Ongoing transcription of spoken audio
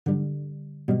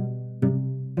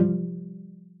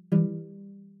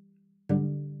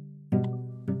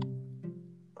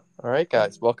All right,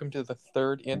 guys, welcome to the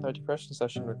third anti-depression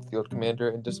session with Field Commander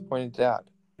and Disappointed Dad.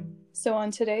 So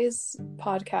on today's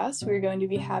podcast, we're going to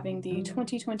be having the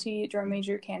 2020 drum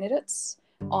major candidates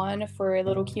on for a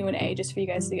little Q&A just for you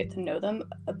guys to get to know them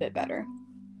a bit better.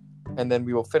 And then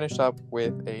we will finish up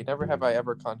with a Never Have I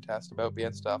Ever contest about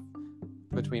band stuff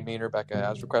between me and Rebecca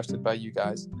as requested by you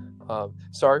guys.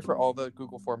 Sorry for all the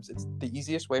Google Forms. It's the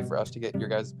easiest way for us to get your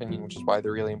guys' opinion, which is why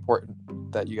they're really important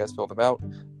that you guys fill them out.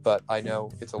 But I know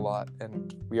it's a lot,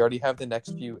 and we already have the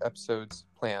next few episodes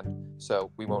planned, so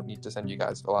we won't need to send you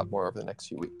guys a lot more over the next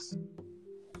few weeks.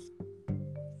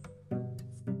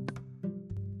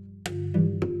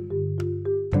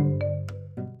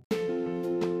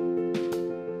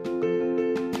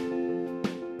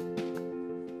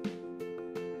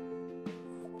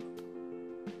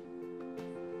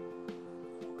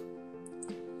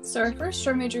 So our first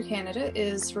drum major candidate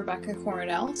is Rebecca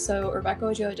Coronel. So Rebecca,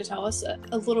 would you like to tell us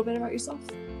a little bit about yourself?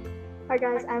 Hi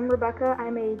guys, I'm Rebecca.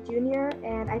 I'm a junior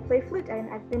and I play flute,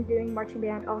 and I've been doing marching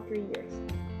band all 3 years.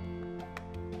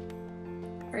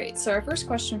 All right, so our first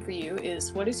question for you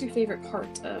is, what is your favorite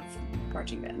part of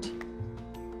marching band?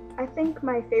 I think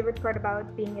my favorite part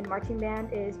about being in marching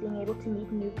band is being able to meet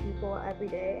new people every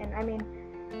day. And I mean,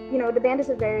 the band is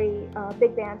a very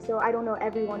big band, so I don't know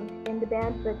everyone in the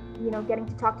band, but getting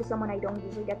to talk to someone I don't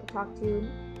usually get to talk to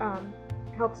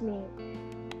helps me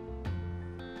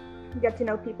get to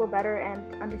know people better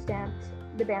and understand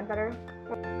the band better.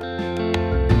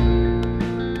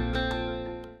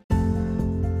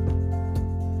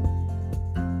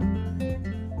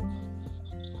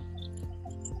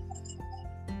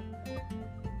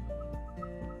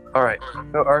 All right,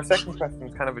 so our second question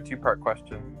is kind of a two-part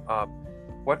question.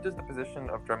 What does the position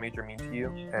of drum major mean to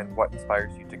you, and what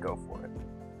inspires you to go for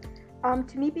it?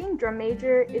 To me, being drum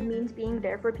major, it means being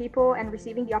there for people and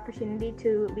receiving the opportunity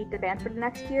to lead the band for the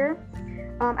next year.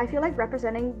 I feel like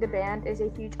representing the band is a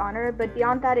huge honor, but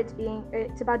beyond that,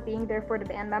 it's about being there for the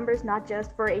band members, not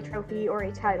just for a trophy or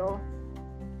a title.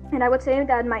 And I would say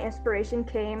that my inspiration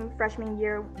came freshman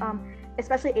year,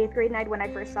 especially 8th grade night when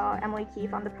I first saw Emily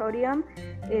Keefe on the podium.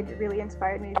 It really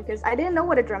inspired me because I didn't know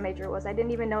what a drum major was. I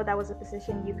didn't even know that was a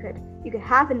position you could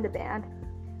have in the band.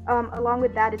 Along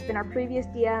with that, it's been our previous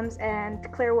DMs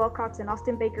and Claire Wilcox and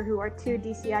Austin Baker, who are two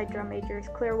DCI drum majors.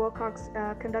 Claire Wilcox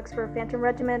conducts for Phantom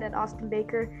Regiment, and Austin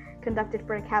Baker conducted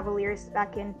for the Cavaliers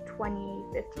back in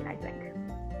 2015, I think.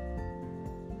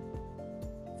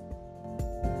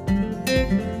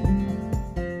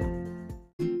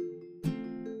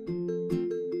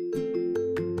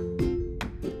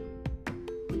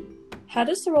 How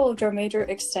does the role of drum major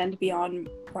extend beyond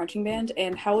marching band,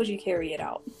 and how would you carry it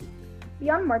out?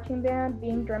 Beyond marching band,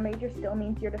 being drum major still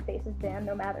means you're the face of the band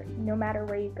no matter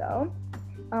where you go.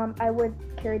 I would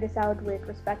carry this out with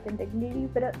respect and dignity,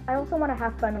 but I also want to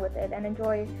have fun with it and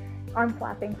enjoy arm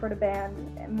flapping for the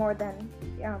band more than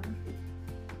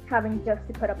having just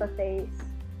to put up a face.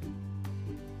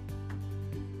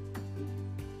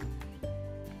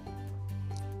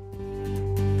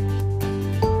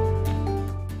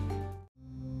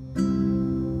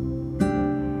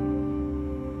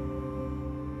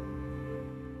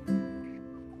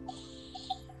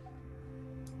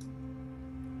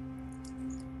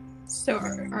 So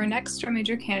our next drum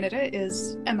major candidate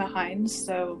is Emma Hines.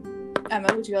 So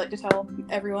Emma, would you like to tell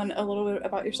everyone a little bit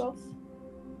about yourself?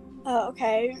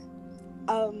 Okay.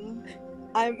 I'm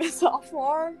a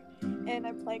sophomore and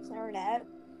I play clarinet.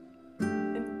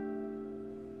 And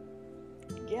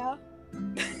yeah.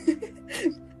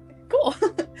 Cool.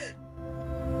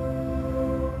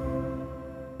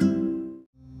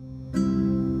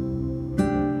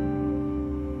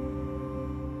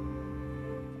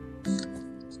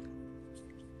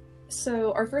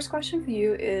 So our first question for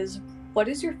you is, what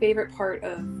is your favorite part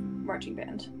of marching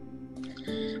band?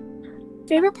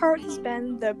 Favorite part has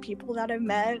been the people that I've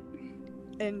met,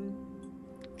 and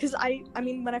because I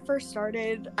mean when I first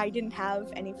started I didn't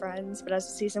have any friends, but as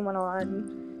the season went on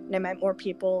and I met more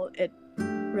people, it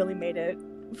really made it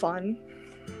fun.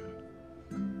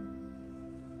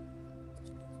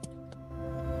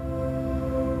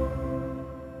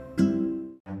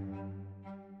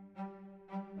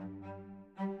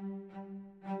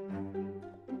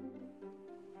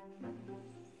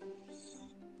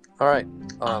 All right,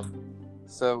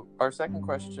 so our second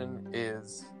question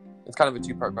is, it's kind of a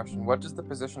two-part question. What does the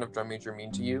position of drum major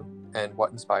mean to you, and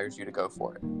what inspires you to go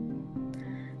for it?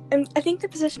 And I think the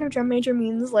position of drum major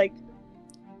means like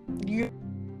you're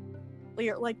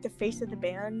like the face of the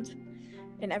band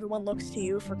and everyone looks to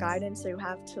you for guidance, so you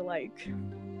have to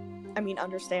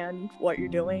understand what you're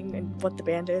doing and what the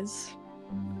band is.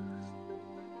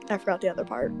 I forgot the other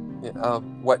part. Yeah.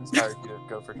 What inspired you to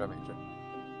go for drum major?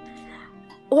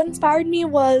 What inspired me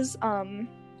was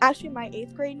actually my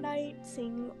 8th grade night,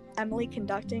 seeing Emily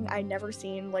conducting. I'd never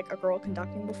seen like a girl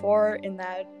conducting before, in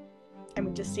that, I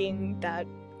mean, just seeing that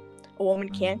a woman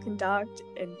can conduct,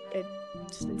 and it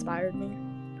just inspired me.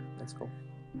 That's cool.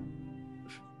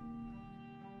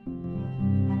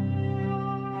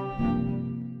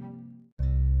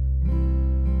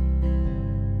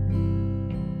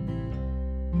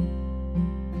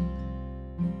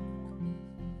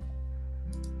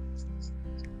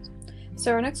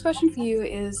 So our next question for you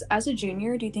is, as a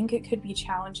junior, do you think it could be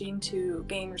challenging to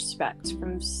gain respect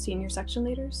from senior section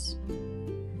leaders?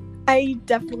 I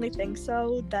definitely think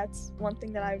so. That's one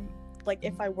thing that I'm, like,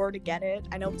 if I were to get it,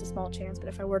 I know it's a small chance, but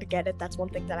if I were to get it, that's one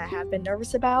thing that I have been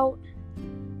nervous about.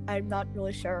 I'm not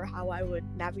really sure how I would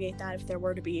navigate that if there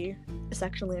were to be a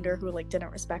section leader who, like,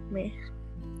 didn't respect me.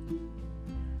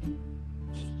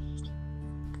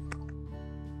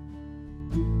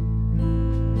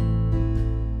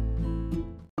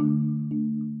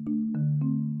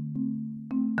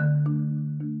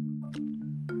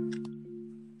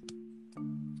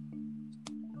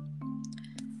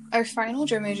 Our final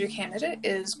drum major candidate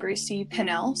is Gracie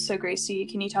Pinnell. So Gracie,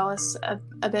 can you tell us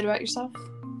a bit about yourself?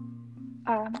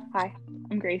 Hi,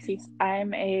 I'm Gracie.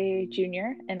 I'm a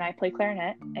junior and I play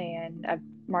clarinet, and I've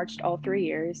marched all 3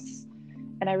 years,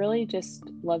 and I really just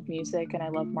love music and I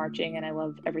love marching and I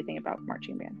love everything about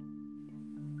marching band.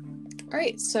 All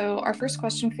right, so our first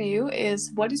question for you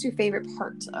is, what is your favorite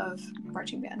part of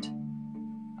marching band?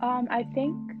 I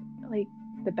think like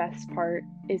the best part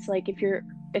is like if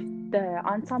the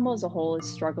ensemble as a whole is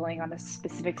struggling on a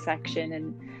specific section,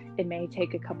 and it may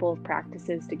take a couple of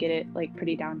practices to get it like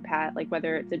pretty down pat, like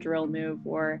whether it's a drill move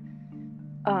or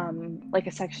like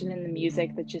a section in the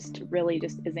music that just really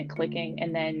just isn't clicking,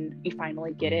 and then you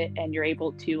finally get it and you're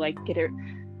able to like get it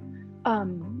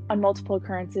on multiple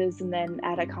occurrences, and then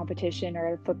at a competition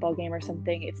or a football game or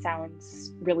something it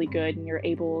sounds really good and you're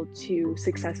able to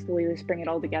successfully just bring it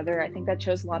all together. I think that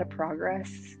shows a lot of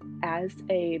progress as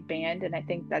a band, and I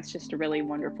think that's just a really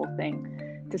wonderful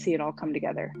thing to see it all come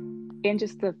together. And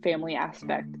just the family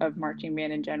aspect of marching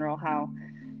band in general, how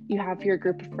you have your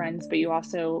group of friends but you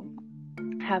also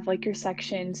have like your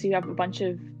section, so you have a bunch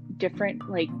of different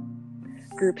like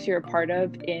groups you're a part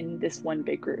of in this one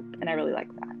big group, and I really like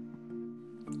that.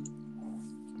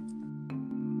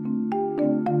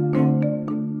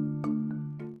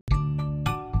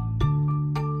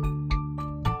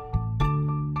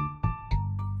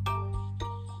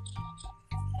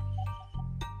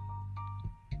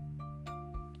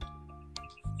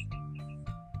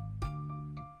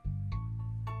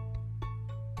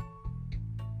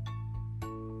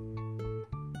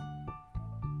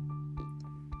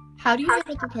 How do you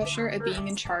handle the pressure of being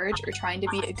in charge or trying to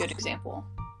be a good example?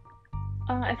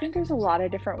 I think there's a lot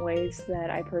of different ways that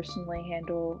I personally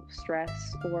handle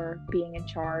stress or being in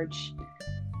charge.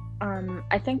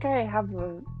 I think I have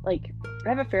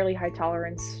a fairly high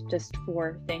tolerance just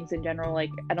for things in general. Like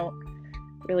I don't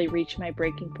really reach my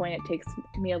breaking point. It takes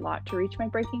me a lot to reach my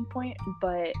breaking point,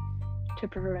 but to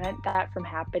prevent that from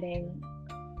happening,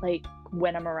 like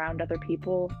when I'm around other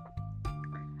people,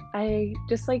 I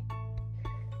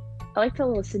like to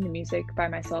listen to music by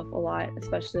myself a lot,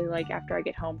 especially like after I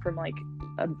get home from like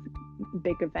a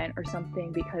big event or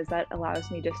something, because that allows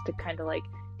me just to kind of like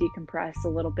decompress a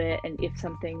little bit. And if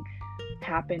something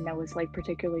happened that was like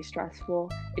particularly stressful,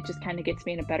 it just kind of gets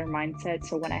me in a better mindset,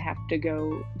 so when I have to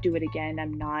go do it again,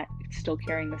 I'm not still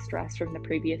carrying the stress from the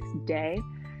previous day.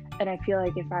 And I feel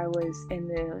like if I was in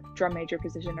the drum major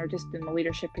position or just in the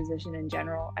leadership position in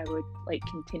general, I would like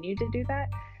continue to do that,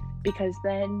 because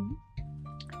then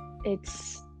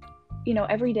it's, you know,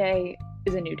 every day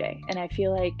is a new day, and I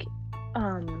feel like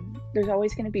there's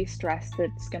always going to be stress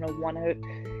that's going to want to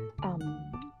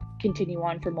continue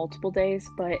on for multiple days,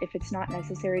 but if it's not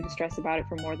necessary to stress about it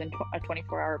for more than a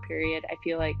 24-hour period, I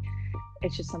feel like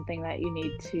it's just something that you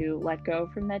need to let go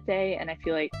from that day. And I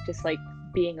feel like just like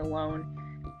being alone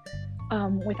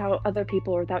without other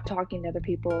people or without talking to other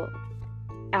people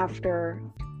after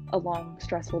a long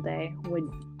stressful day would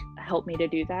help me to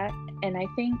do that. And I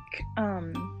think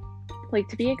like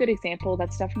to be a good example,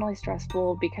 that's definitely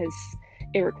stressful because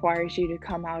it requires you to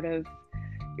come out of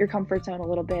your comfort zone a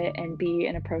little bit and be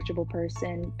an approachable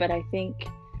person. But I think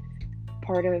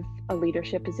part of a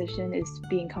leadership position is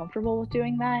being comfortable with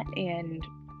doing that, and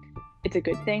it's a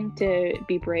good thing to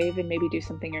be brave and maybe do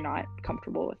something you're not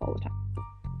comfortable with all the time.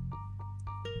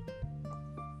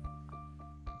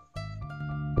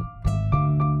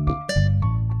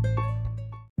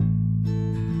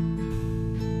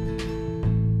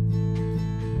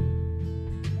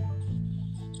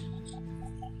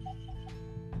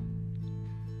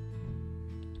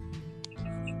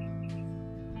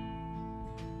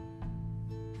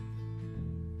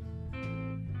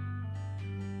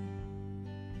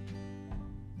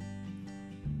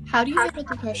 How do you handle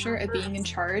the pressure of being in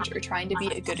charge or trying to be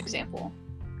a good example?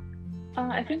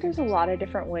 I think there's a lot of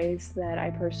different ways that I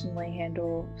personally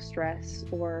handle stress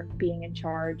or being in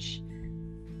charge.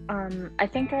 I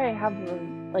think I have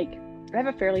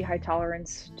a fairly high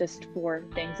tolerance just for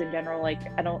things in general. Like,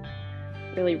 I don't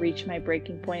really reach my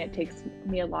breaking point. It takes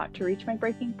me a lot to reach my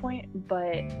breaking point,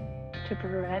 but to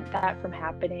prevent that from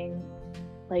happening,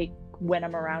 like when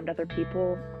I'm around other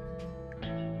people,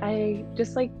 I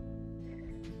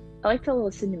like to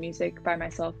listen to music by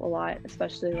myself a lot,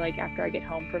 especially like after I get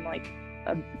home from like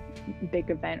a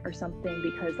big event or something,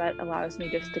 because that allows me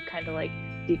just to kind of like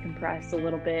decompress a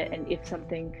little bit. And if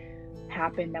something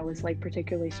happened that was like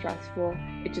particularly stressful,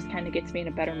 it just kind of gets me in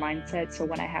a better mindset, so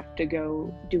when I have to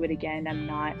go do it again, I'm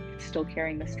not still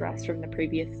carrying the stress from the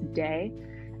previous day.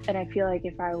 And I feel like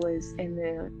if I was in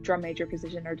the drum major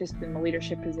position or just in the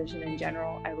leadership position in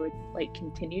general, I would like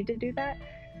continue to do that,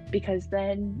 because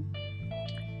then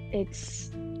it's,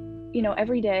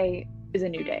 every day is a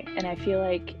new day, and I feel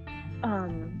like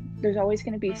there's always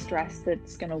going to be stress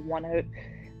that's going to want to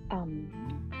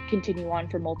continue on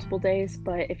for multiple days.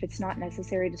 But if it's not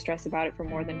necessary to stress about it for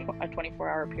more than a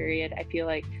 24-hour period, I feel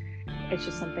like it's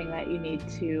just something that you need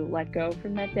to let go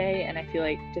from that day. And I feel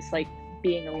like just like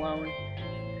being alone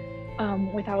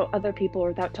without other people or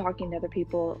without talking to other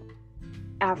people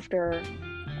after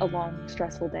a long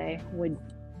stressful day would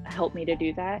help me to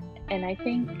do that. And I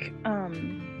think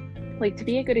like to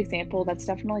be a good example, that's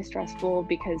definitely stressful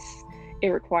because it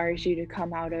requires you to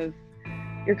come out of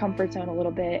your comfort zone a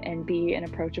little bit and be an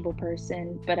approachable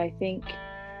person. But I think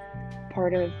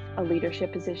part of a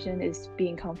leadership position is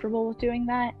being comfortable with doing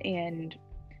that, and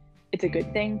it's a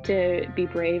good thing to be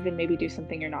brave and maybe do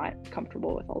something you're not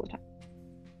comfortable with all the time.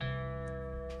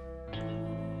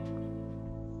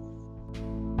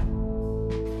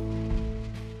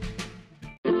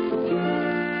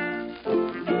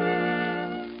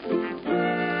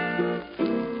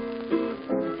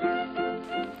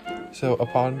 So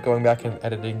upon going back and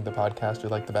editing the podcast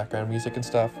with like the background music and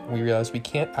stuff, we realized we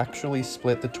can't actually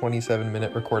split the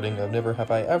 27-minute recording of Never Have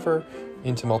I Ever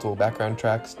into multiple background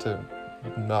tracks to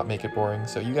not make it boring.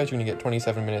 So you guys are going to get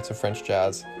 27 minutes of French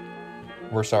jazz.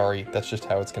 We're sorry, that's just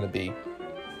how it's going to be.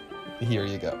 Here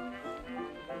you go.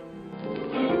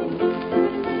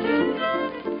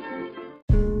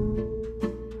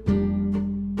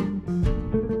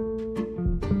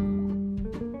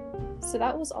 So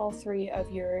that was all three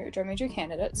of your drum major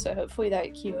candidates. So hopefully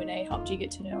that Q&A helped you get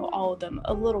to know all of them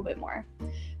a little bit more.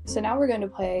 So now we're going to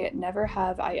play Never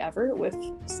Have I Ever with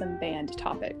some band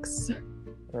topics.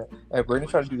 All right. We're going to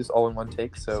try to do this all in one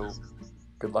take, so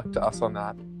good luck to us on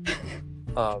that.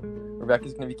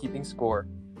 Rebecca's going to be keeping score,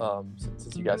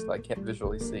 since you guys can't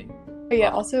visually see. But yeah,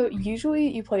 also, usually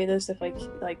you play this if like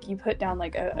you put down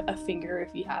like a finger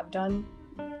if you have done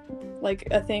like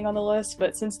a thing on the list,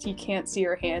 but since you can't see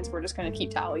our hands, we're just going to keep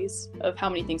tallies of how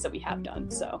many things that we have done.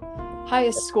 So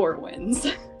highest score wins.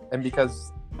 And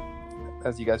because,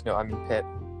 as you guys know, I'm in pit,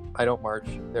 I don't march.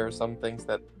 There are some things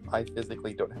that I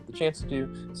physically don't have the chance to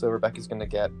do, so Rebecca's going to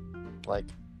get like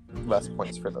less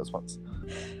points for those ones.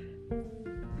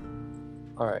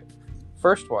 All right,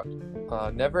 first one.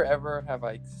 Never ever have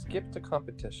I skipped a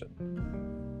competition.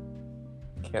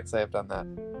 Can't say I've done that.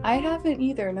 I haven't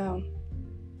either, no.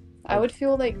 I would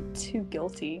feel like too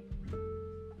guilty.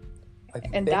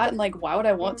 And why would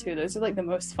I want to? Those are like the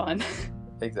most fun.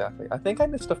 Exactly. I think I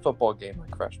missed a football game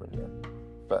like freshman year,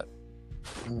 but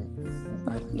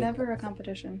never a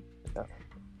competition. No.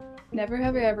 Never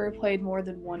have I ever played more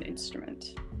than one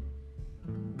instrument.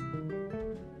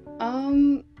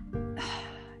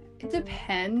 It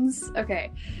depends.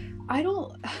 Okay.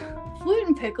 Flute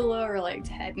and piccolo are like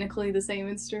technically the same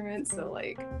instrument, so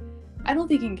like I don't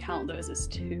think you can count those as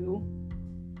two.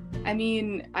 I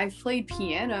mean, I've played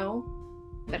piano,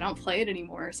 but I don't play it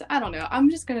anymore, so I don't know. I'm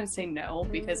just gonna say no,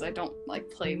 because I don't like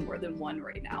play more than one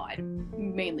right now. I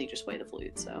mainly just play the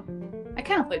flute, so I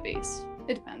kind of play bass.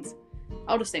 It depends.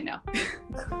 I'll just say no.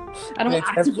 I don't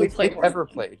actively play more. Ever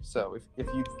played, so if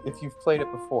you've played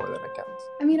it before, then it counts.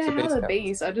 I mean, I have a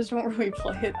bass. I just don't really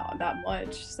play it that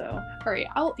much. So, all right.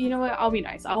 You know what? I'll be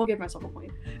nice. I'll give myself a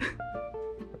point.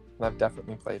 I've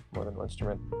definitely played more than one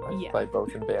instrument. I've played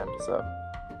both in band, so.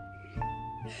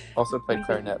 Also played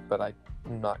clarinet, but I'm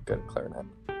not good at clarinet.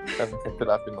 I haven't picked it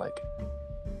up in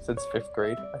since 5th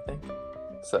grade, I think.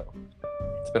 So,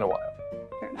 it's been a while.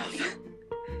 Fair enough.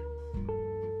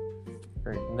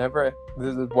 Never.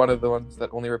 This is one of the ones that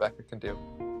only Rebecca can do.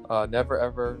 Never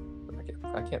ever.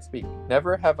 I can't speak.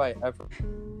 Never have I ever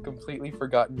completely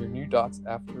forgotten your new dots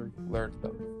after you learned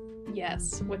them.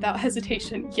 Yes, without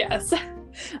hesitation. Yes.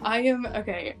 I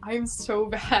am so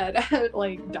bad at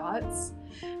like dots.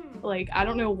 Like, I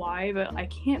don't know why, but I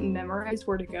can't memorize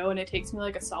where to go, and it takes me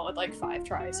like a solid like 5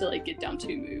 tries to like get down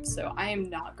 2 moves. So I am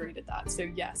not great at that. So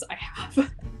yes, I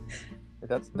have.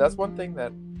 That's one thing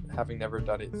that, having never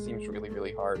done it, seems really,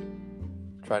 really hard.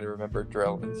 Trying to remember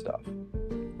drill and stuff.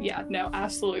 Yeah, no,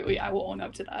 absolutely. I will own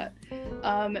up to that.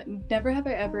 Never have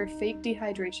I ever faked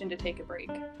dehydration to take a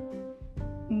break.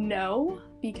 No,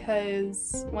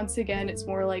 because once again, it's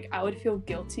more like I would feel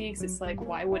guilty because it's like,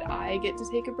 why would I get to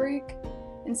take a break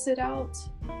and sit out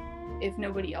if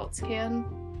nobody else can?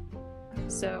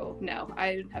 So no,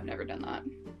 I have never done that.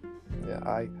 Yeah,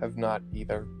 I have not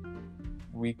either.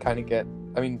 We kind of get,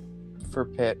 I mean, for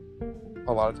Pit,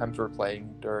 a lot of times we're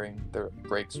playing during the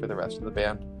breaks for the rest of the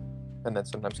band, and then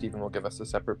sometimes Stephen will give us a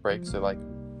separate break, so like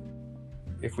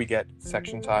if we get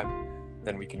section time,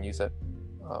 then we can use it.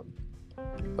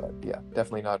 But yeah,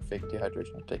 definitely not fake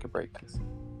dehydration to take a break, because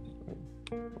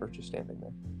we're just standing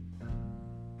there.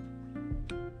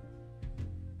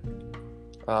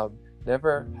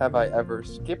 Never have I ever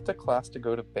skipped a class to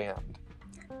go to band.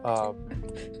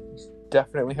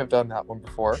 Definitely have done that one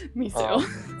before. Me too.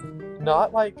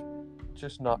 Not like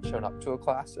just not shown up to a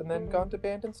class and then gone to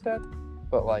band instead,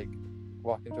 but like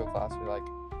walk into a class for like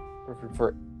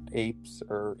for apes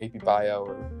or AP Bio,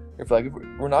 or if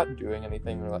we're not doing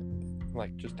anything, we're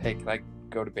like just, hey, can I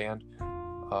go to band?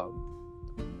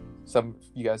 Some of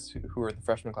you guys who are in the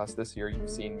freshman class this year, you've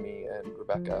seen me and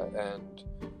Rebecca and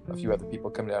a few other people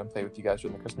come down and play with you guys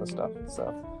during the Christmas stuff.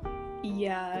 So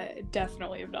yeah,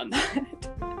 definitely have done that.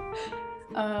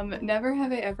 Never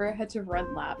have I ever had to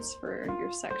run laps for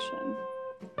your section.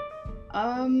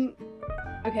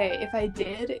 Okay, if I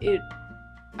did,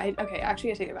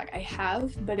 actually I take it back. I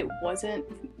have, but it wasn't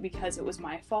because it was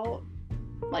my fault,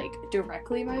 like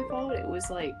directly my fault. It was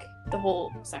like the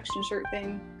whole section shirt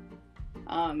thing.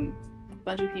 A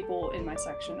bunch of people in my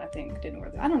section, I think, didn't wear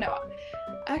them. I don't know.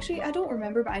 Actually, I don't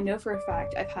remember, but I know for a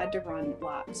fact I've had to run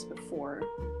laps before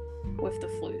with the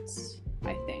flutes,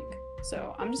 I think.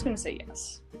 So I'm just gonna say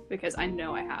yes, because I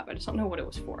know I have. I just don't know what it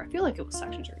was for. I feel like it was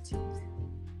section shirts.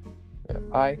 Yeah,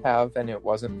 I have, and it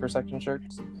wasn't for section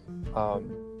shirts.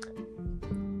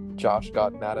 Josh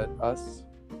got mad at us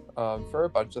for a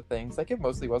bunch of things. Like, it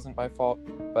mostly wasn't my fault,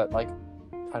 but like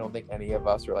I don't think any of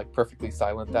us were like perfectly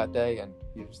silent that day, and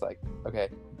you're just like, okay,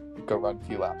 go run a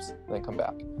few laps and then come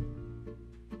back.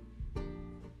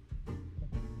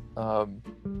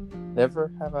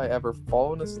 Never have I ever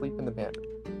fallen asleep in the band.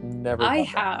 Never. I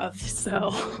have,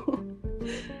 so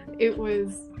it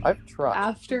was I've tried.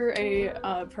 After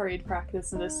a parade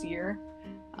practice this year.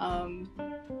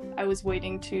 I was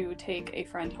waiting to take a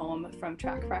friend home from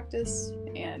track practice,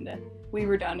 and we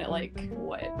were done at like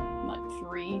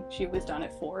 3. She was done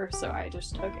at 4, so I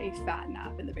just took a fat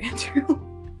nap in the band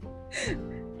room.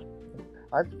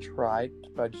 I've tried,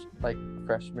 but just like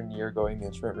freshman year, going in the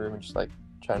instrument room and just like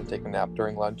trying to take a nap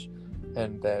during lunch,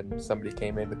 and then somebody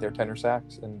came in with their tenor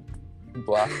sax and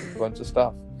blasted a bunch of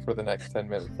stuff for the next 10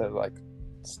 minutes. I was like,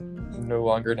 it's no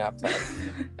longer nap time.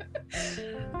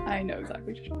 I know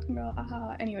exactly what you're talking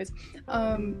about. Anyways,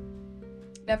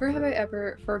 never have I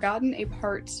ever forgotten a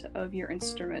part of your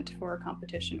instrument for a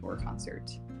competition or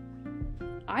concert.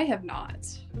 I have not.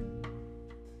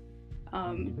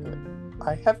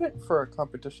 I haven't for a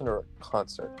competition or a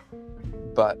concert,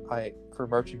 but for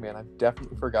marching band, I've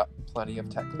definitely forgotten plenty of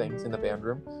tech things in the band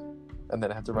room, and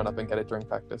then I had to run up and get it during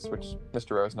practice, which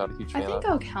Mr. Rowe is not a huge fan of. I think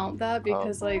I'll count that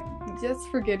because, like, that's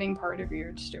forgetting part of your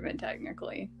instrument,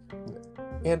 technically.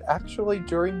 And actually,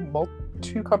 during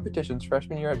 2 competitions,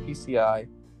 freshman year at PCI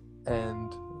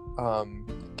and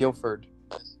Guilford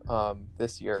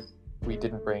this year, we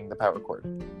didn't bring the power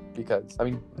chord. Because, I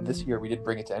mean, this year we didn't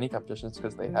bring it to any competitions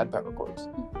because they had power chords.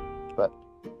 But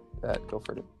at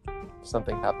Guilford,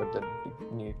 something happened and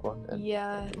we needed one. And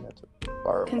yeah. we had to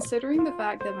borrow Considering the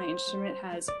fact that my instrument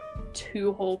has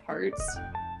 2 whole parts,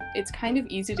 it's kind of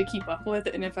easy to keep up with,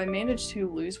 and if I managed to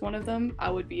lose one of them,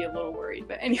 I would be a little worried.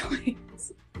 But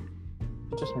anyways.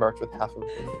 You just march with half of the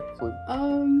flute.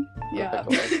 Yeah.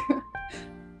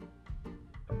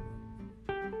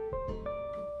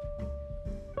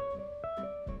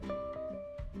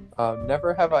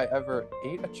 Never have I ever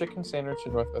ate a chicken sandwich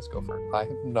in Northwest Guilford. I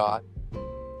have not.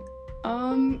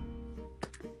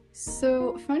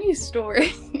 So, funny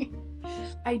story.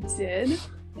 I did,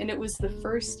 and it was the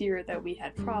first year that we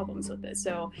had problems with it.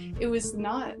 So, it was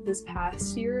not this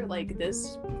past year, like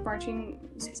this marching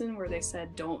season, where they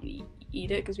said don't eat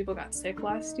it because people got sick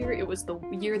last year. It was the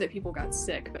year that people got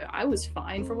sick, but I was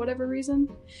fine for whatever reason.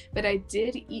 But I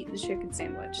did eat the chicken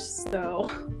sandwich, so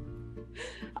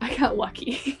I got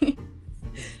lucky.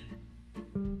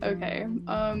 Okay.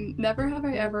 Never have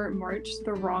I ever marched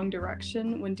the wrong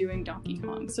direction when doing Donkey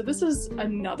Kong. So this is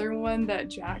another one that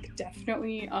Jack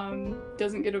definitely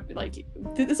doesn't get a like.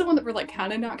 This is one that we're like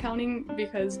kind of not counting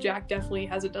because Jack definitely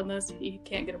hasn't done this. He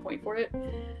can't get a point for it.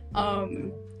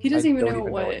 He doesn't even know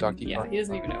what Donkey Kong. He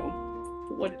doesn't even know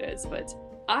what it is. But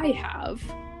I have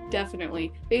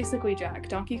definitely. Basically, Jack,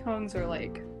 Donkey Kongs are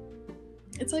like.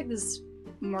 It's like this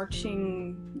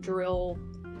marching drill.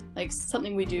 Like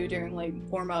something we do during like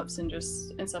warm-ups and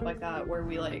stuff like that, where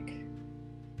we like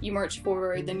you march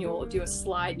forward, then you'll do a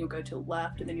slide and you'll go to the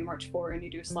left, and then you march forward and you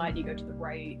do a slide and you go to the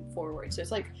right and forward. So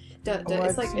it's like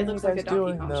it's like it looks like a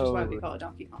Donkey Kong, which is why we call it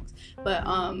Donkey Kongs. But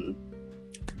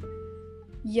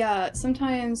yeah,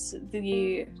 sometimes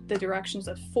the directions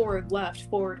of forward, left,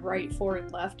 forward, right,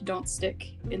 forward, left don't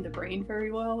stick in the brain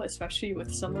very well, especially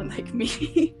with someone like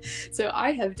me. So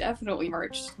I have definitely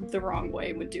marched the wrong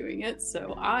way when doing it.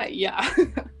 So yeah.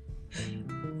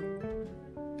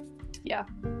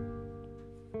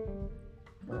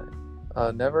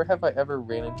 Never have I ever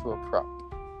ran into a prop.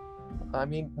 I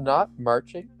mean, not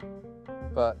marching,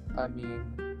 but I mean,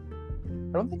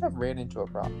 I don't think I've ran into a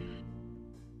prop.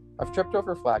 I've tripped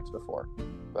over flags before,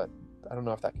 but I don't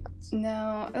know if that counts.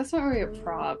 No, that's not really a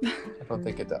prop. I don't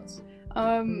think it does.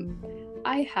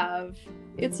 I have.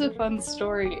 It's a fun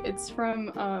story. It's from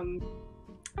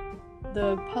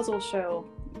the puzzle show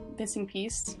Missing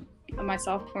Piece my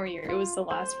sophomore year. It was the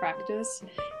last practice,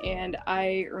 and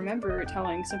I remember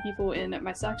telling some people in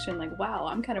my section, like, wow,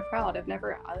 I'm kind of proud. I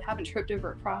haven't tripped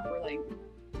over a prop or like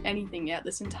anything yet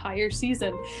this entire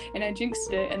season, and I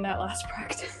jinxed it in that last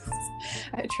practice.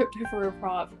 I tripped over a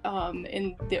prop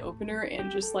in the opener and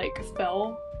just like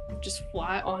fell just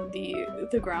flat on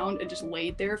the ground and just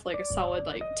laid there for like a solid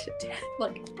like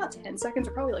like not 10 seconds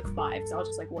or probably like 5, so I was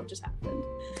just like, what just happened?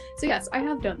 So yes, I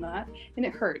have done that and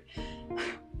it hurt.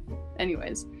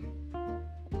 Anyways,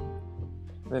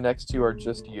 the next two are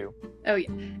just you. Oh yeah.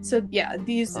 So yeah,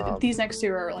 these next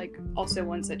two are like also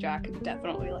ones that Jack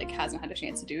definitely like hasn't had a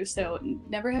chance to do. So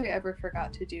never have I ever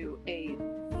forgot to do a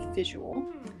visual.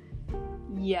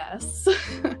 Yes.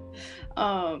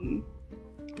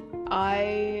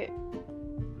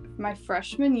 My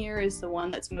freshman year is the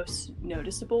one that's most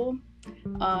noticeable.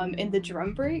 In the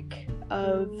drum break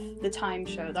of the Time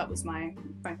show, that was my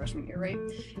freshman year, right?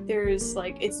 There's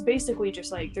like, it's basically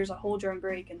just like there's a whole drum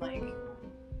break and like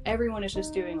everyone is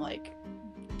just doing like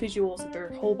visuals of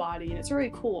their whole body, and it's really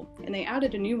cool. And they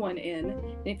added a new one in,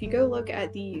 and if you go look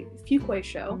at the Fuquay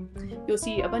show, you'll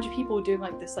see a bunch of people doing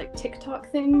like this like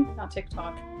TikTok thing, not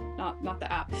TikTok, not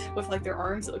the app, with like their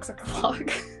arms. It looks like a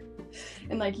clock.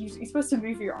 And like you're supposed to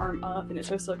move your arm up and it's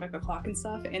supposed to look like a clock and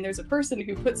stuff, and there's a person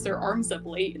who puts their arms up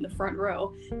late in the front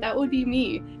row. That would be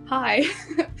me. Hi.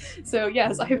 So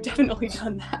yes, I have definitely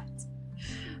done that.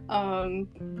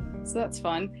 So that's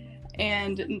fun.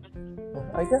 And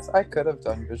I guess I could have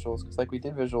done visuals because like we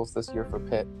did visuals this year for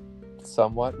Pitt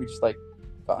somewhat. We just like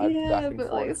vibed back and but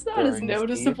forth like it's not as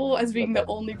noticeable as being but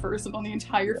the only person on the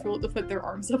entire field to put their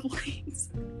arms up late.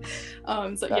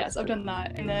 So yes, I've done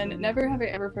that. And then never have I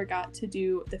ever forgot to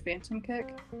do the Phantom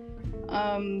Kick.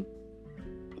 I'm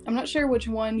not sure which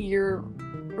one you're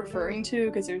referring to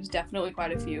because there's definitely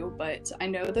quite a few, but I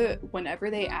know that whenever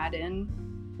they add in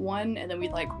one and then we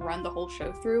like run the whole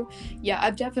show through, yeah,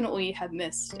 I've definitely have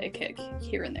missed a kick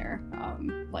here and there,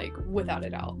 like without a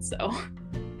doubt. So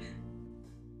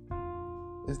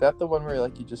is that the one where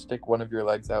like you just stick one of your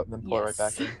legs out and then pull it right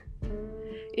back in?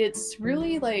 It's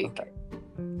really like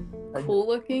cool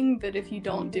looking, but if you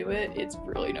don't do it, it's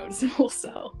really noticeable.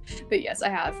 So, but yes, I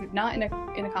have, not in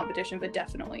a competition, but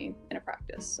definitely in a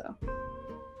practice. So,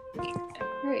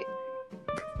 right.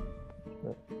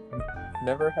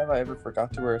 Never have I ever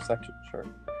forgot to wear a section shirt.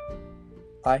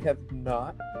 I have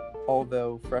not,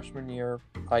 although freshman year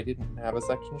I didn't have a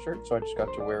section shirt, so I just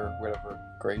got to wear whatever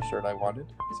gray shirt I wanted.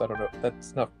 So I don't know,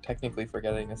 that's not technically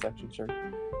forgetting a section shirt.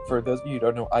 For those of you who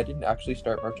don't know, I didn't actually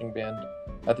start marching band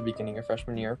at the beginning of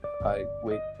freshman year. I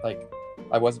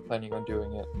wasn't planning on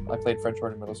doing it. I played French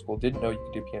horn in middle school, didn't know you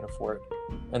could do piano for it.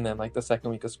 And then like the second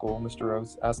week of school, Mr.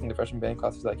 Rose asking the freshman band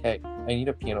class, he's like, hey, I need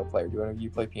a piano player. Do any of you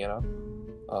play piano?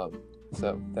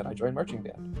 So then I joined marching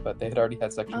band, but they had already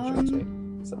had section shirts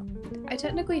made. So I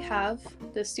technically have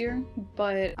this year,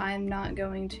 but I'm not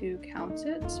going to count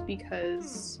it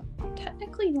because I'm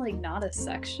technically like not a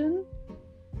section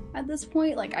at this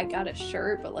point. Like I got a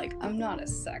shirt, but like I'm not a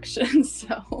section.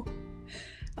 So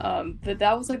but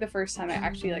that was like the first time I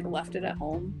actually like left it at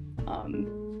home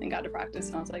and got to practice,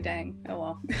 and I was like, dang, oh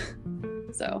well.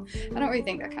 So I don't really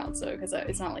think that counts though, because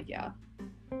it's not like, yeah,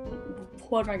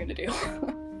 what am I gonna do?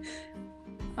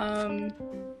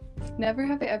 Never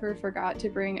have I ever forgot to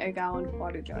bring a gallon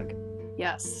water jug.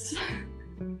 Yes.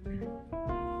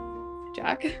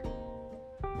 Jack?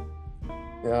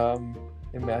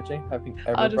 Imagine having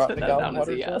I'll ever just brought put a that gallon down as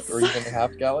water a jug, yes. or even a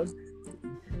half gallon.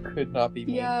 Could not be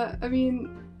me. Yeah, I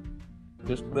mean,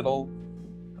 Just little,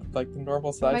 like the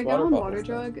normal size my water gallon bottles. water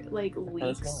jug like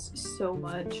leaks so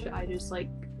much. I just like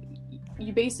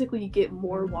you basically get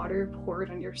more water poured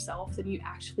on yourself than you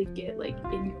actually get like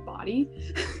in your body.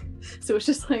 So it's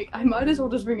just like I might as well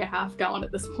just bring a half gallon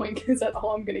at this point because that's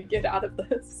all I'm gonna get out of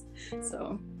this.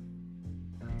 So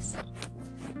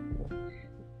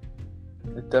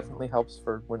It definitely helps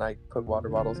for when I put water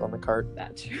bottles on the cart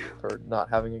that's true. for not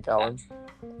having a gallon,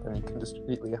 and you can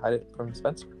discreetly hide it from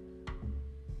Spencer.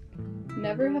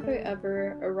 Never have I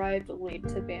ever arrived late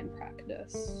to band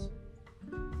practice.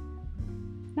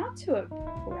 Not to a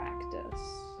practice.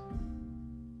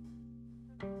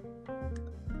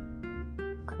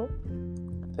 Cool.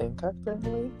 I think I've been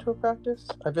late to a practice.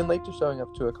 I've been late to showing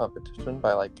up to a competition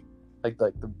by like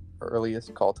the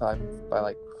earliest call time by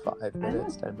like 5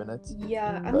 minutes, 10 minutes.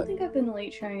 Yeah, I don't But- think I've been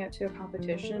late showing up to a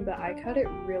competition, but I cut it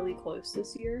really close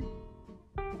this year.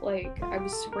 Like, I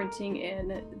was sprinting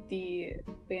in the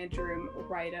band room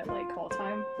right at, like, call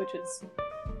time, which is,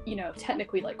 you know,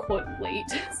 technically, like, quote, late,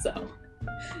 so.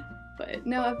 But,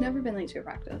 no, I've never been late to a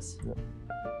practice.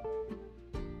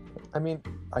 I mean,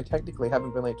 I technically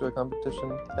haven't been late to a competition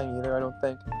thing either, I don't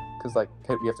think. Because, like,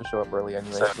 we have to show up early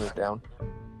anyway to move down.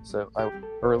 So,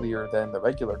 earlier than the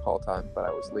regular call time, but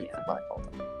I was late Yeah. for my call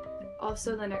time.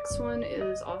 Also, the next one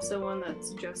is also one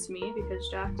that's just me, because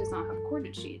Jack does not have a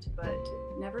coordinate sheet, but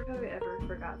never have I ever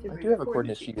forgot to I bring do have a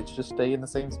coordinate sheet. It's just stay in the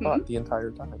same spot the entire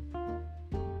time.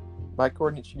 My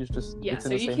coordinate sheet is just Yeah, it's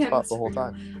so in the you same can't spot the whole miss-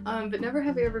 time. But never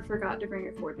have I ever forgot to bring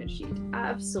a coordinate sheet.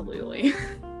 Absolutely.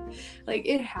 Like,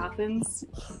 it happens.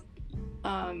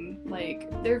 Like,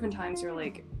 there have been times where,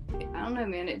 like, I don't know,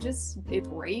 man, it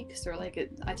breaks, or, like,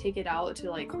 I take it out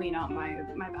to, like, clean out my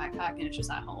backpack, and it's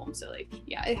just at home. So, like,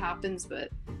 yeah, it happens, but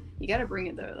you gotta bring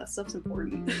it, though. That stuff's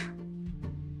important.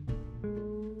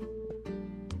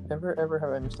 Never ever have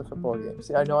I missed a football game.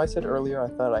 See, I know I said earlier I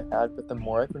thought I had, but the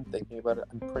more I've been thinking about it,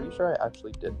 I'm pretty sure I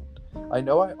actually didn't. I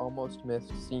know I almost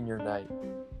missed senior night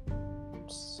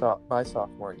my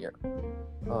sophomore year.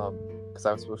 Because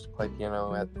I was supposed to play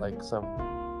piano at like some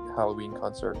Halloween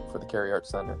concert for the Cary Arts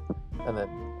Center. And then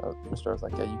Mr. was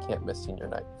like, yeah, you can't miss senior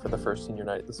night for the first senior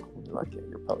night at the school. You're like, yeah,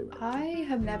 you're probably right. I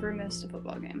have never missed a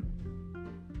football game.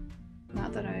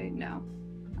 Not that I know.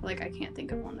 Like, I can't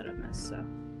think of one that I've missed, so.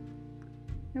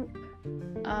 Nope.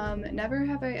 Never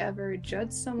have I ever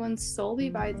judged someone solely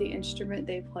by the instrument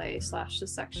they play / the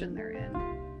section they're in.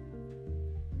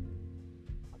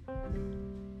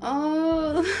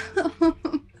 Oh,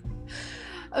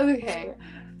 okay.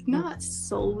 Not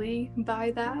solely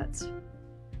by that,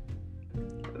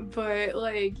 but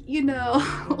like, you know,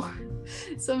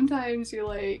 sometimes you're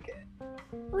like,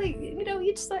 you know,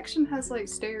 each section has like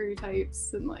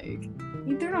stereotypes, and like,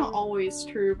 they're not always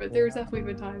true, but there's definitely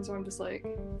been times where I'm just like,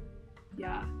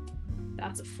 yeah,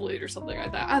 that's a flute or something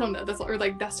like that. I don't know,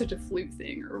 that's such a flute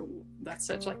thing, or that's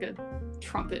such like a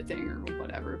trumpet thing, or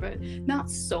whatever, but not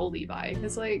solely by,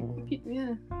 because like,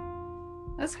 yeah,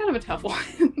 that's kind of a tough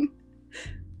one.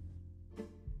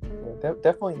 Yeah,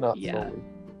 definitely not Yeah. solely.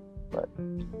 But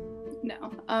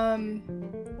No.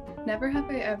 Never have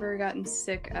I ever gotten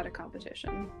sick at a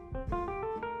competition.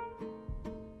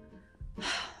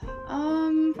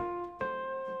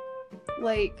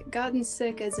 Like, gotten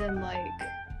sick as in, like,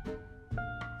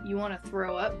 you want to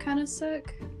throw up kind of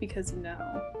sick? Because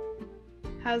no.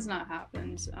 Has not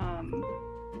happened.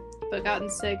 But gotten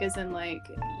sick as in, like,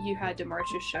 you had to march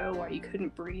a show while you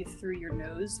couldn't breathe through your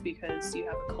nose because you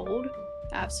have a cold?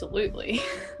 Absolutely.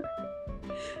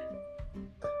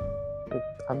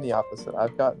 I'm the opposite.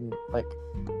 I've gotten like,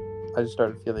 I just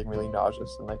started feeling really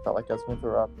nauseous and I felt like I was going to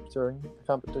throw up during the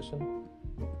competition,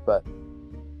 but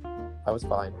I was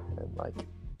fine and like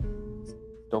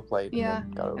still played. Yeah. And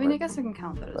then got over I mean, I it. guess I can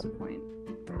count that as a point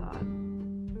for that.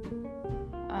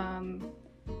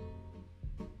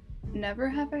 Never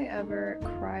have I ever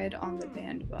cried on the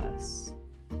band bus.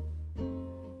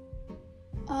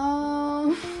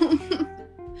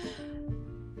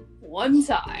 One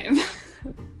time.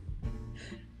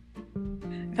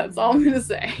 That's all I'm gonna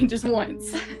say. Just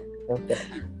once. Okay.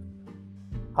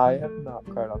 I have not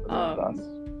cried on the band bus.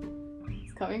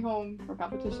 Coming home from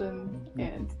competition,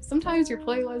 and sometimes your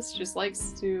playlist just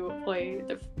likes to play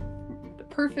the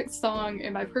perfect song,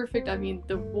 and by perfect I mean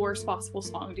the worst possible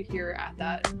song to hear at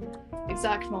that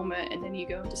exact moment, and then you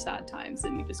go into sad times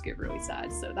and you just get really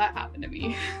sad. So that happened to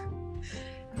me.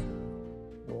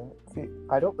 Yeah. See,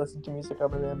 I don't listen to music on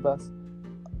the band bus.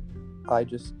 I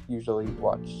just usually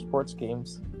watch sports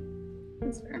games.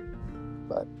 That's fair.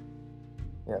 But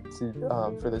yeah,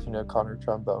 for those who know, Connor,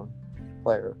 trombone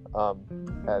player,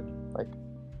 had like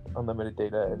unlimited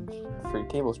data and free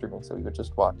cable streaming, so we would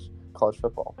just watch college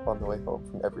football on the way home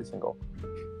from every single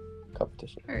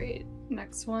competition. All right,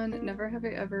 next one. Never have I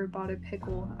ever bought a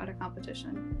pickle at a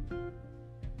competition.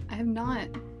 I have not.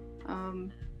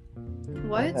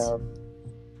 What? I have.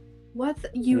 What?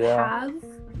 You Yeah. have?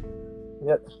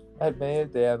 Yep. At May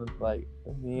and Dan, like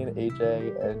me and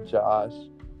AJ and Josh,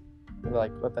 we're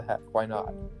like, what the heck? Why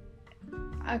not?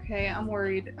 Okay, I'm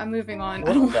worried. I'm moving on.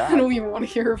 What's I don't that? even want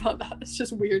to hear about that. It's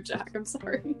just weird, Jack. I'm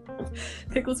sorry.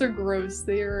 Pickles are gross.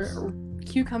 They are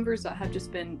cucumbers that have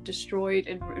just been destroyed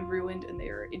and ruined, and they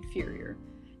are inferior.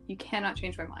 You cannot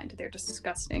change my mind. They're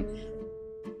disgusting.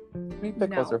 Sweet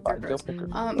pickles No, are fine. they're Dill gross.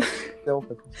 pickles. Dill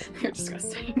pickles. They're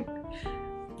disgusting.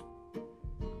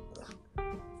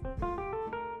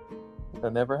 So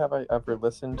never have I ever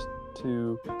listened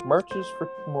to marches for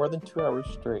more than 2 hours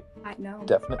straight. I know.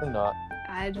 Definitely not.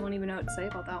 I don't even know what to say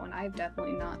about that one. I've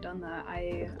definitely not done that.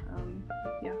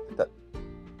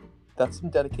 That's some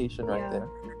dedication right Yeah. there.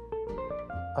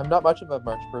 I'm not much of a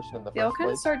march person in the They all first kind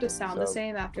of place. start to sound the so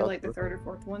same after that's like the perfect. third or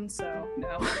fourth one, so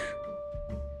no.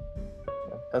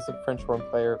 As a French horn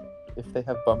player, if they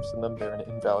have bumps in them, they're an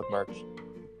invalid march.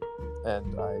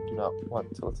 And I do not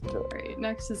want to listen to it. Right,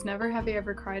 next is never have I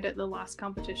ever cried at the last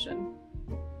competition.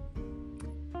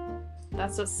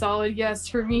 That's a solid yes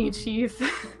for me, Chief.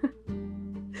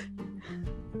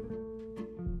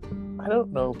 I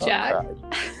don't know about Jack? pride.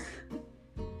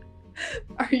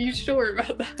 Are you sure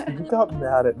about that? You got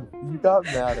mad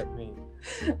at me.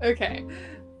 Okay.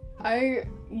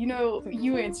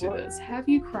 You answer this. Have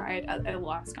you cried at a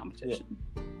last competition?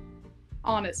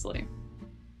 Honestly.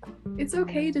 It's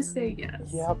okay to say yes.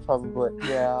 Yeah, probably.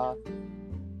 Yeah.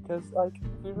 Because, like,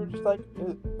 we were just like,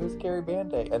 it was Gary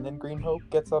Band Day, and then Green Hope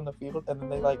gets on the field, and then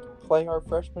they, like, play our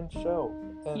freshman show.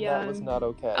 And Yeah. that was not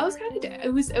okay. I was kind of.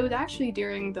 It was actually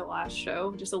during the last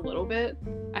show, just a little bit.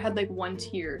 I had like one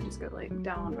tear just go like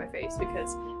down on my face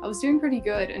because I was doing pretty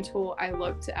good until I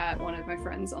looked at one of my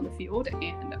friends on the field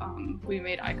and we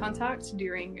made eye contact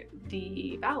during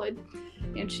the ballad,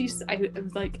 and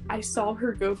I saw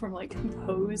her go from like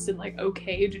composed and like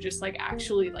okay to just like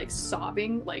actually like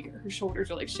sobbing, like her shoulders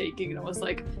are like shaking, and I was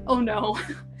like, oh no,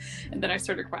 and then I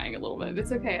started crying a little bit.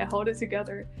 It's okay, I held it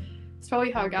together. It's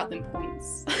probably how I got them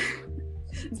points.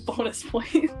 It's bonus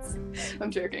points.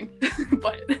 I'm joking.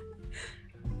 But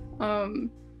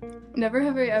never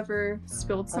have I ever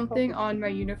spilled something on my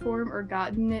uniform or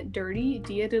gotten it dirty.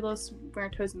 Dia de los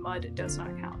Muertos mud does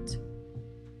not count.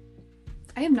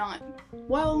 I have not.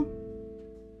 Well,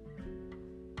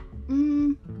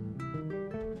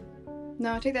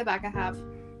 no, I take that back. I have.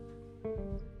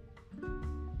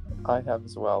 I have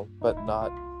as well, but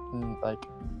not, like,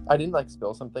 I didn't, like,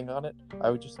 spill something on it. I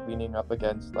was just leaning up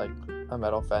against, like, a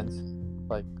metal fence.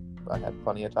 Like, I had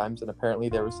plenty of times, and apparently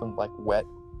there was some, like, wet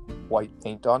white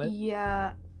paint on it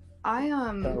Yeah, I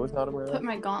that I was not aware put of.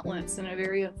 my gauntlets in a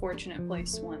very unfortunate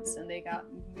place once, and they got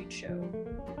mucho,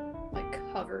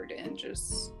 like, covered in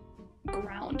just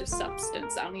ground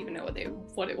substance. I don't even know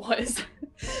what it was.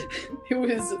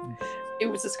 it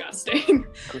was disgusting.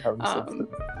 Ground substance.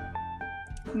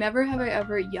 Never have I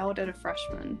ever yelled at a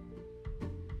freshman.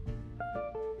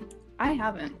 I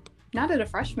haven't. Not at a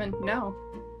freshman, no.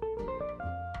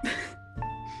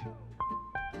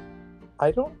 I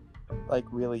don't, like,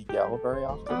 really yell very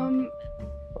often.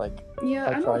 Like, Yeah, I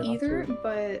I try don't not either, to.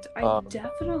 but I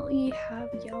definitely have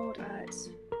yelled at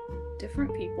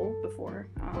different people before.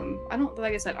 I don't,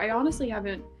 like I said, I honestly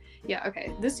haven't. Yeah,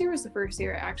 okay. This year was the first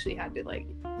year I actually had to like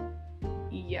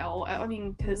yell. I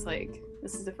mean, because like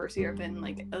this is the first year I've been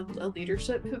like a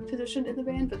leadership position in the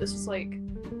band, but this was like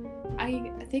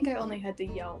I think I only had to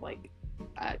yell like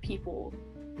at people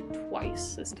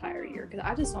twice this entire year because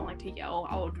I just don't like to yell.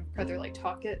 I would rather like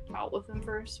talk it out with them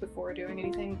first before doing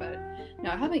anything. But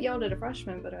no, I haven't yelled at a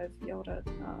freshman, but I've yelled at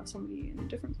somebody in a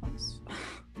different place.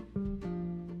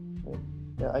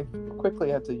 yeah, I quickly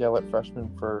had to yell at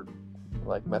freshmen for,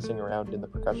 like, messing around in the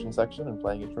percussion section and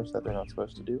playing instruments that they're not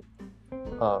supposed to do.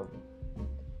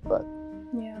 But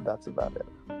Yeah. that's about it.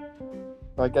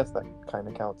 So I guess that kind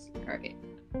of counts. Alright.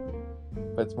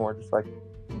 But it's more just like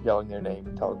yelling their name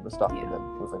and telling them to stop Yeah. and then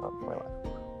moving on with my life.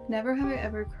 Never have I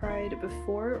ever cried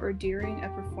before or during a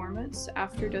performance.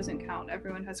 After doesn't count.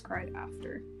 Everyone has cried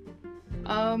after.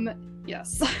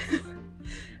 Yes.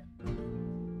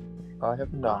 I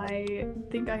have not. I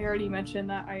think I already mentioned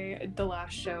that the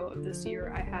last show of this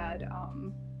year I had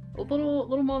a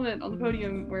little moment on the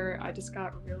podium where I just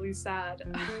got really sad.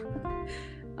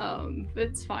 But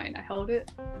it's fine. I held it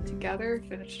together,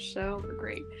 finished the show, we're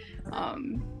great.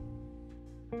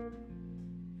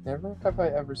 Never have I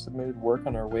ever submitted work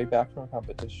on our way back from a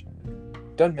competition.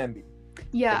 Done Memby.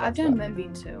 Yeah, But I've that's done fine.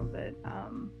 Memby too, but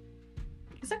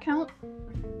does that count?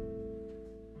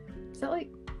 Is that like?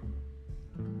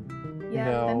 Yeah,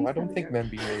 no, Memby's I don't kinda think joke.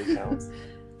 Memby really counts.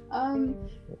 Um,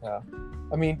 Yeah.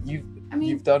 I mean, I mean,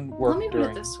 you've done work let me put it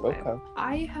during this way. BOCO.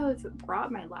 I have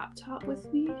brought my laptop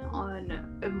with me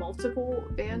on multiple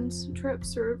band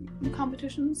trips or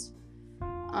competitions.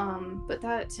 But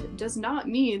that does not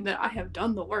mean that I have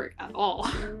done the work at all.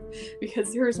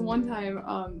 Because there was one time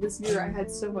this year I had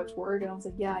so much work and I was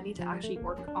like, yeah, I need to actually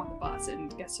work on the bus,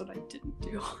 and guess what I didn't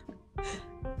do?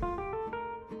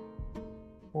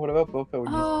 What about BOCO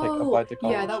when you like applied to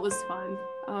college? yeah, that was fun.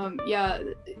 Yeah,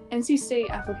 NC State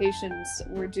applications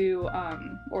were due,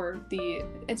 or the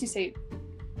NC State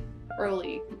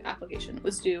early application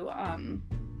was due,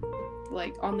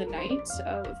 like on the night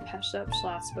of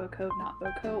PESH/BOCO, not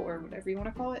BOCO, or whatever you want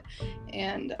to call it,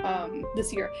 and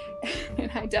this year,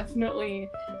 and I definitely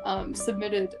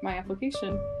submitted my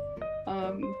application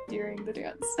during the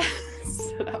dance,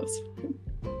 so that was fun.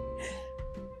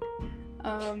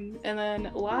 And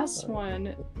then last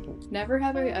one, never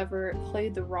have I ever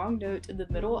played the wrong note in the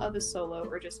middle of a solo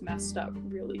or just messed up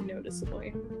really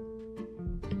noticeably.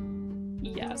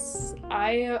 Yes,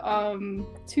 I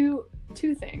two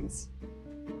things.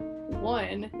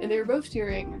 One, and they were both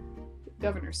during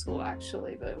governor school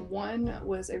actually, but one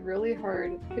was a really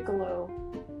hard piccolo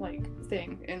like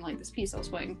thing in like this piece I was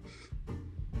playing.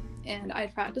 And I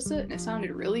practiced it and it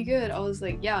sounded really good. I was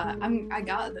like, yeah, I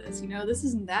got this, you know, this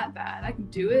isn't that bad. I can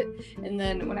do it. And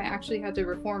then when I actually had to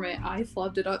perform it, I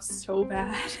flubbed it up so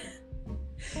bad.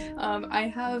 I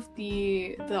have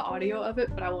the audio of it,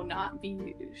 but I will not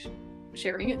be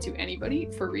sharing it to anybody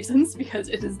for reasons because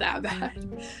it is that bad.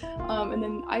 And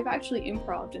then I've actually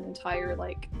improv'd an entire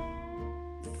like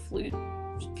flute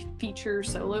feature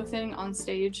solo thing on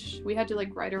stage. We had to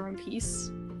like write our own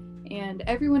piece. And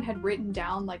everyone had written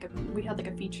down we had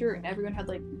a feature and everyone had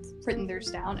like written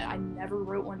theirs down and I never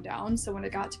wrote one down. So when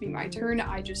it got to be my turn,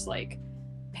 I just like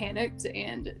panicked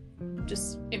and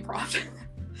just improv.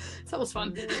 So that was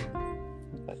fun.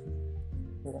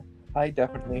 Yeah. I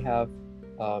definitely have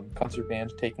concert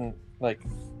band taking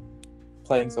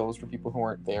playing solos for people who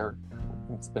weren't there.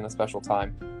 It's been a special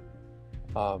time.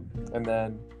 And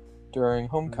then during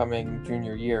homecoming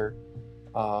junior year,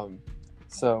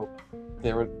 so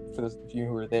there were, for those of you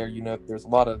who were there, you know there's a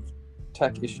lot of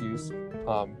tech issues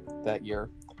that year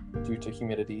due to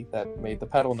humidity that made the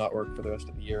pedal not work for the rest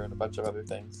of the year and a bunch of other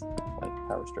things like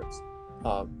power strips.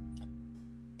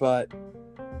 But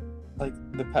like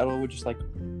the pedal would just like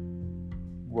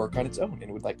work on its own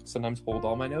and would like sometimes hold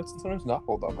all my notes and sometimes not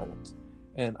hold all my notes.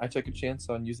 And I took a chance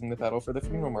on using the pedal for the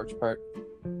funeral march part,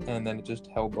 and then it just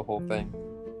held the whole thing.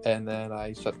 And then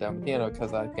I shut down the piano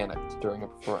because I panicked during a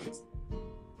performance.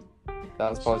 That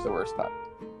was probably the worst time.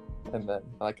 And then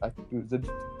it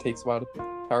takes a while to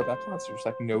power back concerts,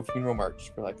 like no funeral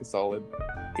march for like a solid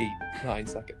 8-9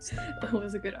 seconds. It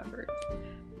was a good effort.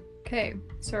 Okay,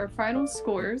 so our final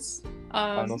scores.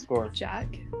 Final score.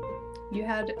 Jack, you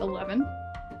had 11.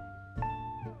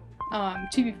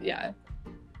 Yeah.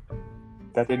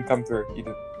 That didn't come through. You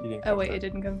didn't. Oh come wait, through. it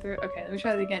didn't come through. Okay, let me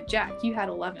try that again. Jack, you had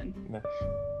 11. No.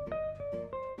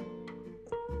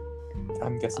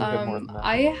 I'm guessing you had more than that.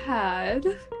 I had.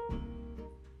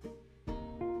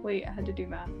 Wait, I had to do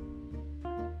math.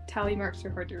 Tally marks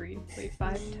are hard to read. Wait,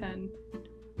 5, 10,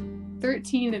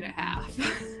 13 and a half.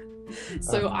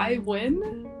 So I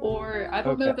win, or I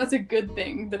don't know if Okay. that's a good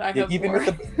thing that I have even more.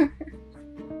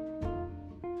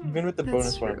 Even with the That's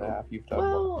bonus true. 1.5, you've done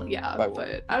well. Well, yeah, By one.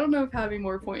 but I don't know if having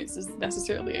more points is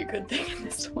necessarily a good thing in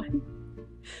this one.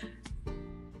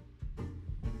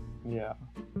 Yeah.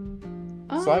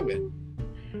 So I win.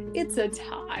 It's a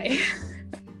tie.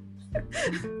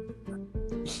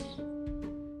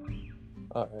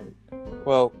 Alright.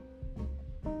 Well,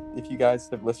 if you guys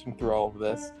have listened through all of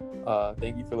this,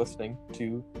 thank you for listening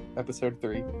to episode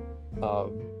 3.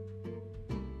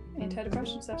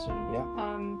 Antidepressant session.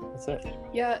 Yeah. That's it.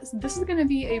 Yeah, so this is gonna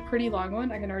be a pretty long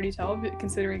one, I can already tell, but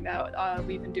considering that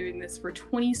we've been doing this for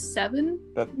 27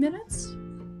 That- minutes.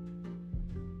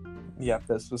 Yeah,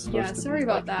 this was supposed to sorry be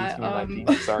about like that. 18 or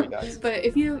 19. Sorry, guys. But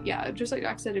if you, just like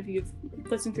Jack said, if you've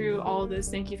listened through all of this,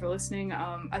 thank you for listening.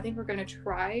 I think we're gonna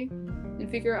try and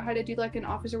figure out how to do like an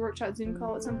officer workshop Zoom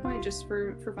call at some point, just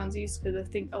for funsies, because I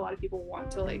think a lot of people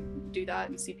want to like do that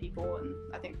and see people, and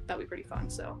I think that'd be pretty fun.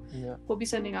 So Yeah. we'll be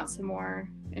sending out some more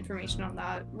information on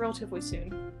that relatively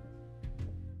soon.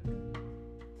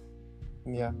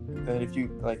 Yeah. And if you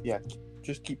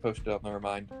just keep posted on the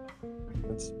Remind.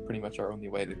 That's pretty much our only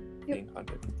way to be in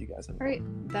contact with you guys. All right,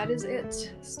 that is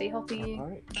it. Stay healthy. All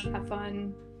right. Have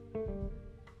fun.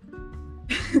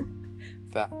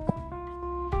 That.